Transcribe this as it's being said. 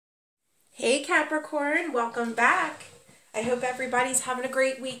Hey Capricorn, welcome back. I hope everybody's having a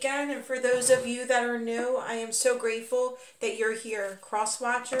great weekend, and for those of you that are new, I am so grateful that you're here. Cross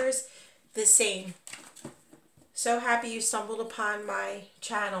watchers, the same. So happy you stumbled upon my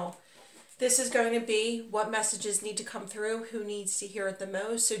channel. This is going to be what messages need to come through, who needs to hear it the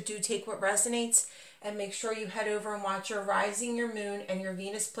most, so do take what resonates and make sure you head over and watch your rising, your moon, and your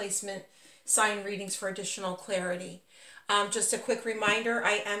Venus placement sign readings for additional clarity. Just a quick reminder,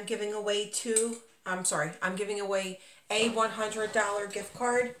 I am giving away I'm giving away a $100 gift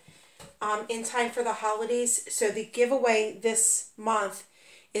card in time for the holidays. So the giveaway this month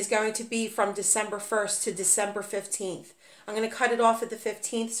is going to be from December 1st to December 15th. I'm going to cut it off at the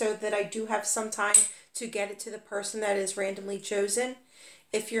 15th so that I do have some time to get it to the person that is randomly chosen.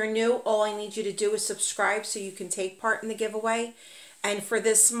 If you're new, all I need you to do is subscribe so you can take part in the giveaway. And for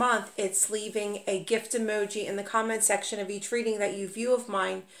this month, it's leaving a gift emoji in the comment section of each reading that you view of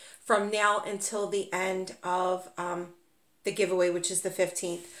mine from now until the end of the giveaway, which is the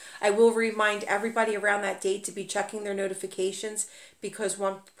 15th. I will remind everybody around that date to be checking their notifications because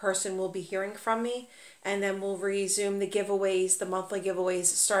one person will be hearing from me. And then we'll resume the giveaways, the monthly giveaways,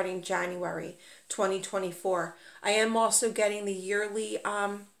 starting January 2024. I am also getting the yearly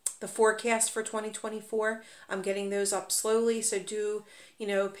the forecast for 2024. I'm getting those up slowly, so do,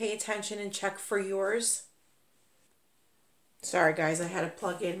 pay attention and check for yours. Sorry guys, I had to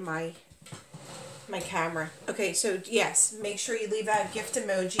plug in my camera. Okay, so yes, make sure you leave that gift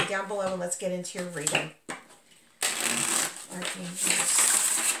emoji down below and let's get into your reading.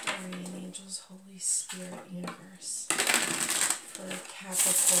 Archangels, guardian angels, Holy Spirit, universe. For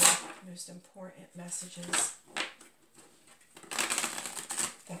Capricorn, most important messages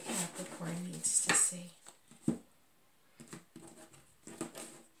that Capricorn needs to see.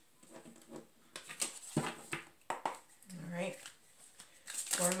 Alright.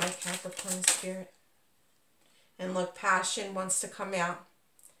 For my Capricorn spirit. And look, passion wants to come out.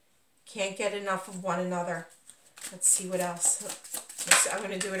 Can't get enough of one another. Let's see what else. I'm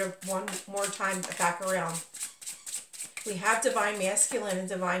going to do it one more time back around. We have divine masculine and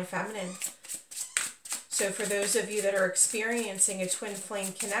divine feminine. So for those of you that are experiencing a twin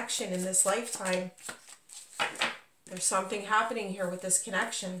flame connection in this lifetime, there's something happening here with this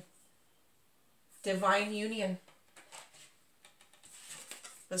connection. Divine union.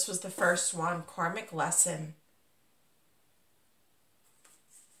 This was the first one, karmic lesson.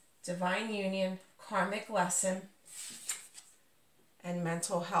 Divine union, karmic lesson, and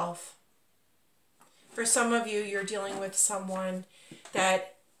mental health. For some of you, you're dealing with someone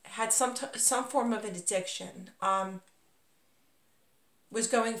that had some form of an addiction, was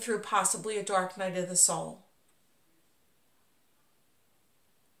going through possibly a dark night of the soul.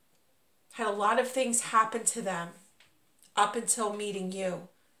 Had a lot of things happen to them up until meeting you.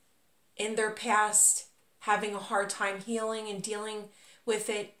 In their past, having a hard time healing and dealing with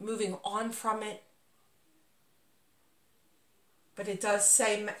it, moving on from it. But it does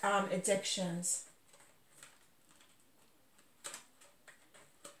say addictions.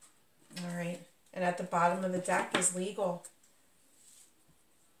 All right, and at the bottom of the deck is legal.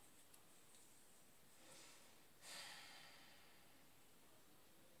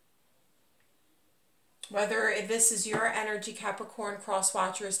 Whether this is your energy, Capricorn, cross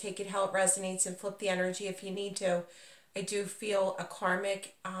watchers, take it how it resonates and flip the energy if you need to. I do feel a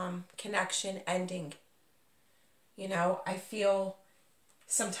karmic connection ending. I feel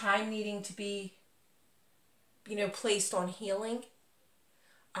some time needing to be, placed on healing.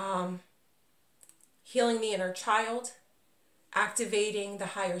 Healing the inner child, activating the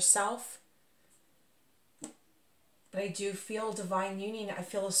higher self. But I do feel divine union. I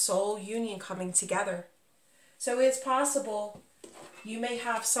feel a soul union coming together. So it's possible you may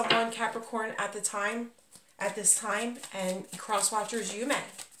have someone, Capricorn, at this time, and cross watchers, you may.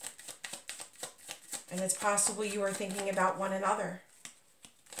 And it's possible you are thinking about one another.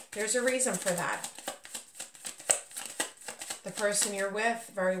 There's a reason for that. The person you're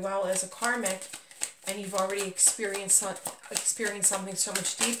with very well is a karmic, and you've already experienced something so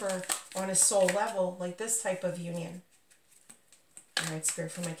much deeper on a soul level, like this type of union. All right,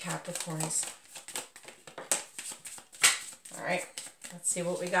 Spirit for my Capricorns. All right, let's see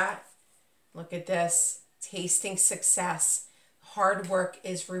what we got. Look at this. Tasting success. Hard work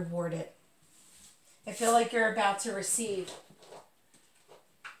is rewarded. I feel like you're about to receive.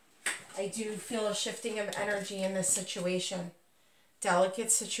 I do feel a shifting of energy in this situation.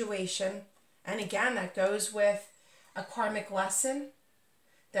 Delicate situation. And again, that goes with a karmic lesson.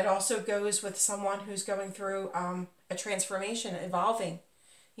 That also goes with someone who's going through a transformation, evolving.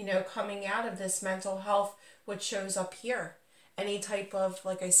 Coming out of this mental health, which shows up here. any type of,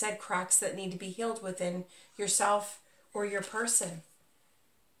 like I said, cracks that need to be healed within yourself or your person.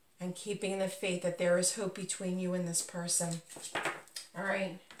 And keeping the faith that there is hope between you and this person. All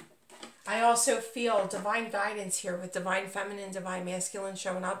right. I also feel divine guidance here with divine feminine, divine masculine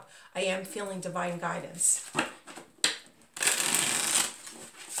showing up. I am feeling divine guidance. All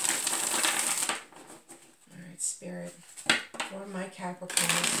right, Spirit, for my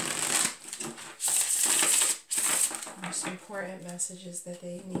Capricorns, most important messages that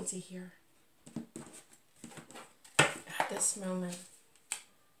they need to hear at this moment.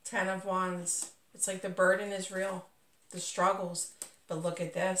 10 of Wands. It's like the burden is real, the struggles. But look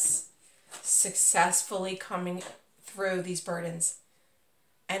at this. Successfully coming through these burdens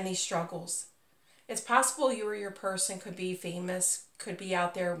and these struggles. It's possible you or your person could be famous, could be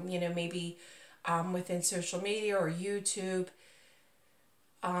out there, you know, maybe within social media or YouTube,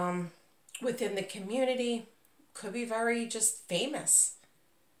 within the community, could be very just famous,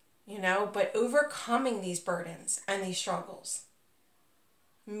 you know, but overcoming these burdens and these struggles,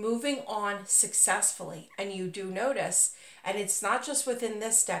 moving on successfully. And you do notice, and it's not just within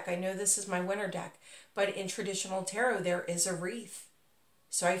this deck, I know this is my winter deck, but in traditional tarot there is a wreath.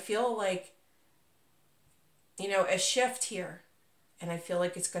 So I feel like, you know, a shift here, and I feel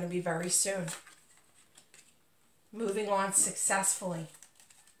like it's going to be very soon. Moving on successfully.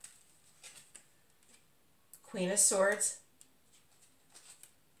 Queen of Swords,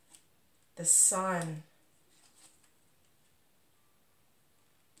 the Sun.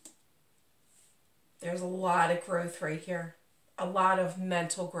 There's a lot of growth right here. A lot of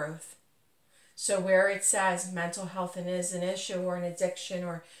mental growth. So where it says mental health is an issue or an addiction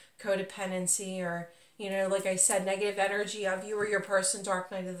or codependency or, you know, like I said, negative energy of you or your person,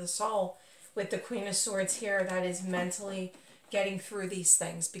 dark night of the soul, with the Queen of Swords here, that is mentally getting through these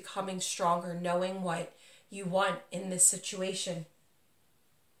things, becoming stronger, knowing what you want in this situation.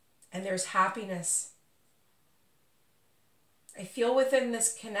 And there's happiness. I feel within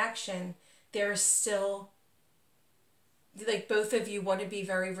this connection, there's still, like, both of you want to be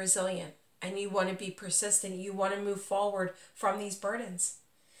very resilient and you want to be persistent. You want to move forward from these burdens.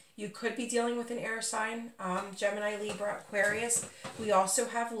 You could be dealing with an air sign, Gemini, Libra, Aquarius. We also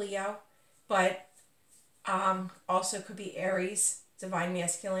have Leo, but also could be Aries, divine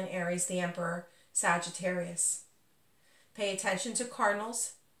masculine, Aries, the Emperor, Sagittarius. Pay attention to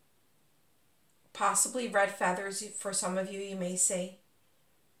cardinals, possibly red feathers for some of you may see.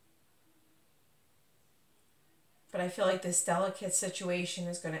 But I feel like this delicate situation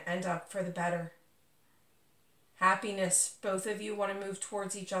is going to end up for the better. Happiness. Both of you want to move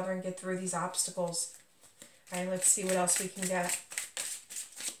towards each other and get through these obstacles. All right, let's see what else we can get.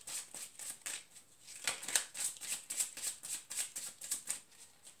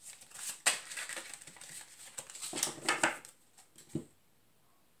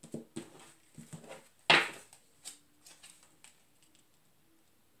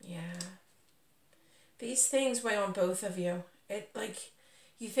 These things weigh on both of you. Like,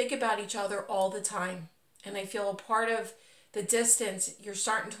 you think about each other all the time. And I feel a part of the distance, you're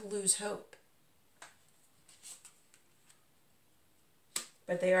starting to lose hope.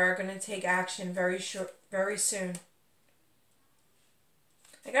 But they are going to take action very soon.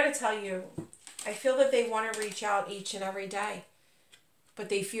 I got to tell you, I feel that they want to reach out each and every day. But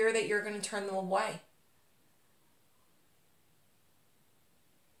they fear that you're going to turn them away.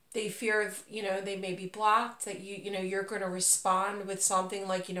 They fear, you know, they may be blocked, that you're going to respond with something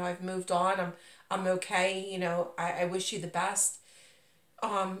like, I've moved on, I'm okay, I wish you the best.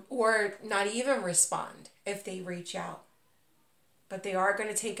 Or not even respond if they reach out. But they are going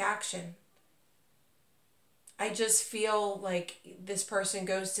to take action. I just feel like this person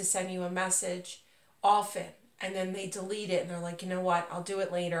goes to send you a message often, and then they delete it, and they're like, you know what, I'll do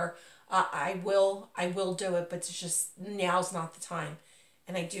it later. I will do it, but it's just, now's not the time.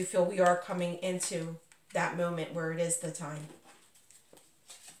 And I do feel we are coming into that moment where it is the time.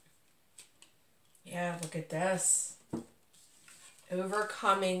 Yeah, look at this.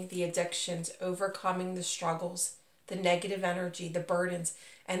 Overcoming the addictions, overcoming the struggles, the negative energy, the burdens.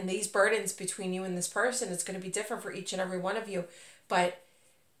 And these burdens between you and this person, it's going to be different for each and every one of you. But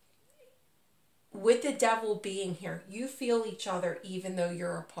with the devil being here, you feel each other even though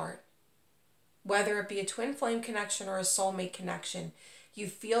you're apart. Whether it be a twin flame connection or a soulmate connection, you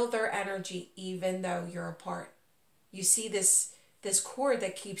feel their energy even though you're apart. You see this cord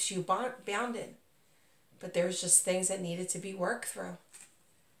that keeps you bounded. But there's just things that needed to be worked through.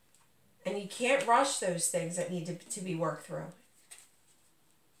 And you can't rush those things that need to be worked through.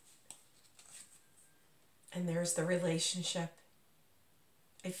 And there's the relationship.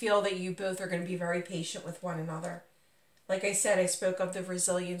 I feel that you both are going to be very patient with one another. Like I said, I spoke of the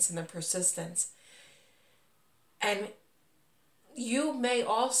resilience and the persistence. And you may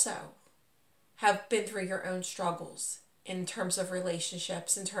also have been through your own struggles in terms of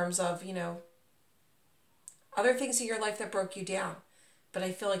relationships, in terms of, other things in your life that broke you down. But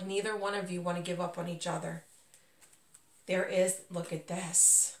I feel like neither one of you want to give up on each other. Look at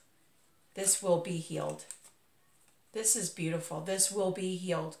this. This will be healed. This is beautiful. This will be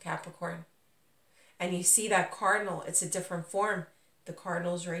healed, Capricorn. And you see that cardinal, it's a different form. The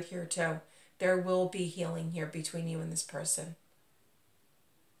cardinal's right here too. There will be healing here between you and this person.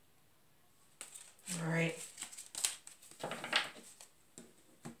 All right.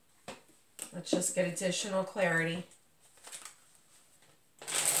 Let's just get additional clarity.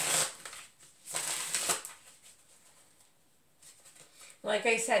 Like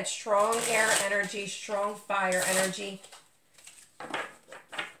I said, strong air energy, strong fire energy.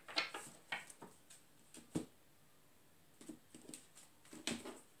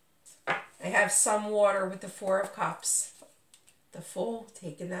 I have some water with the Four of Cups. The Fool,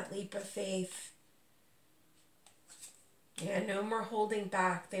 taking that leap of faith. Yeah, no more holding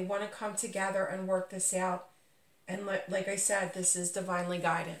back. They want to come together and work this out. And like I said, this is divinely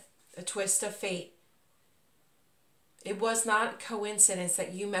guided. A twist of fate. It was not a coincidence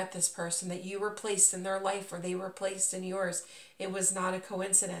that you met this person, that you were placed in their life or they were placed in yours. It was not a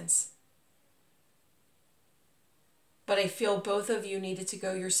coincidence. But I feel both of you needed to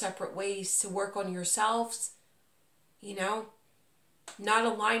go your separate ways to work on yourselves, not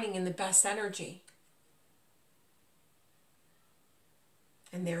aligning in the best energy.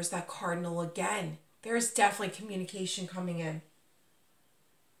 And there's that cardinal again. There's definitely communication coming in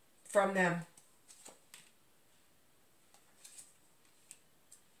from them.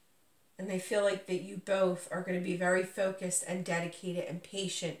 And they feel like that you both are going to be very focused and dedicated and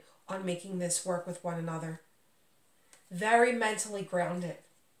patient on making this work with one another. Very mentally grounded.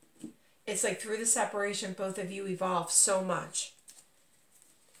 It's like through the separation, both of you evolve so much.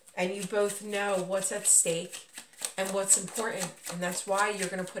 And you both know what's at stake and what's important. And that's why you're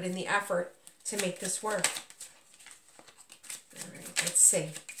going to put in the effort to make this work. All right, let's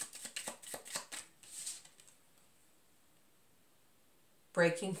see.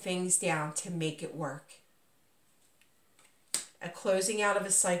 Breaking things down to make it work. A closing out of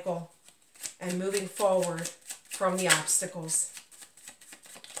a cycle and moving forward from the obstacles.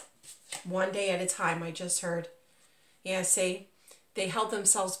 One day at a time, I just heard. Yeah, see, they held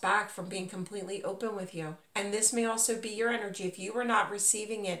themselves back from being completely open with you. And this may also be your energy. If you were not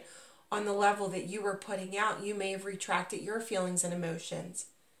receiving it on the level that you were putting out, you may have retracted your feelings and emotions.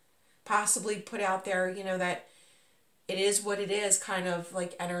 Possibly put out there, that it is what it is kind of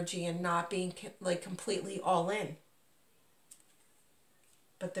like energy and not being like completely all in.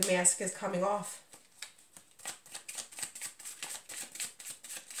 But the mask is coming off.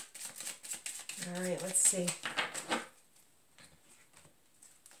 All right, let's see.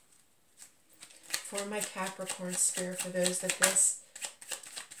 For my Capricorn spirit, for those that this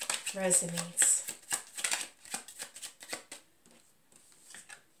resonates.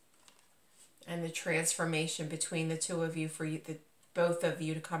 And the transformation between the two of you, for you, both of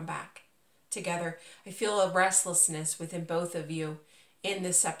you to come back together. I feel a restlessness within both of you in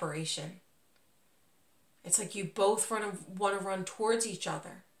this separation. It's like you both want to run towards each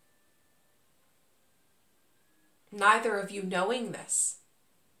other. Neither of you knowing this.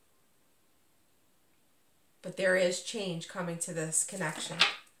 But there is change coming to this connection.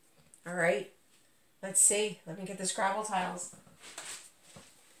 All right. Let's see. Let me get the Scrabble tiles.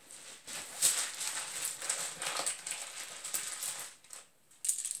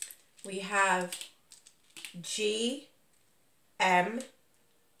 We have G, M,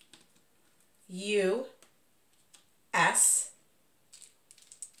 U, S,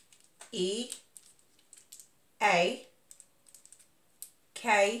 E, A,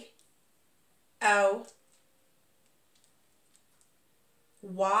 K, O,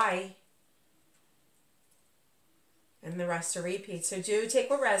 Y, and the rest are repeats. So do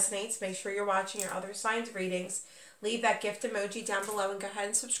take what resonates. Make sure you're watching your other signs readings. Leave that gift emoji down below and go ahead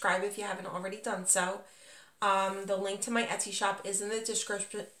and subscribe if you haven't already done so. The link to my Etsy shop is in the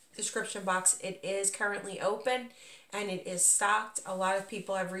description box. It is currently open and it is stocked. A lot of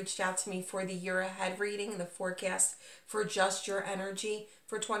people have reached out to me for the year ahead reading, the forecast for just your energy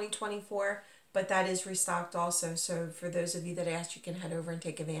for 2024. But that is restocked also. So for those of you that asked, you can head over and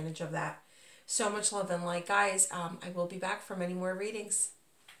take advantage of that. So much love and light, guys. I will be back for many more readings.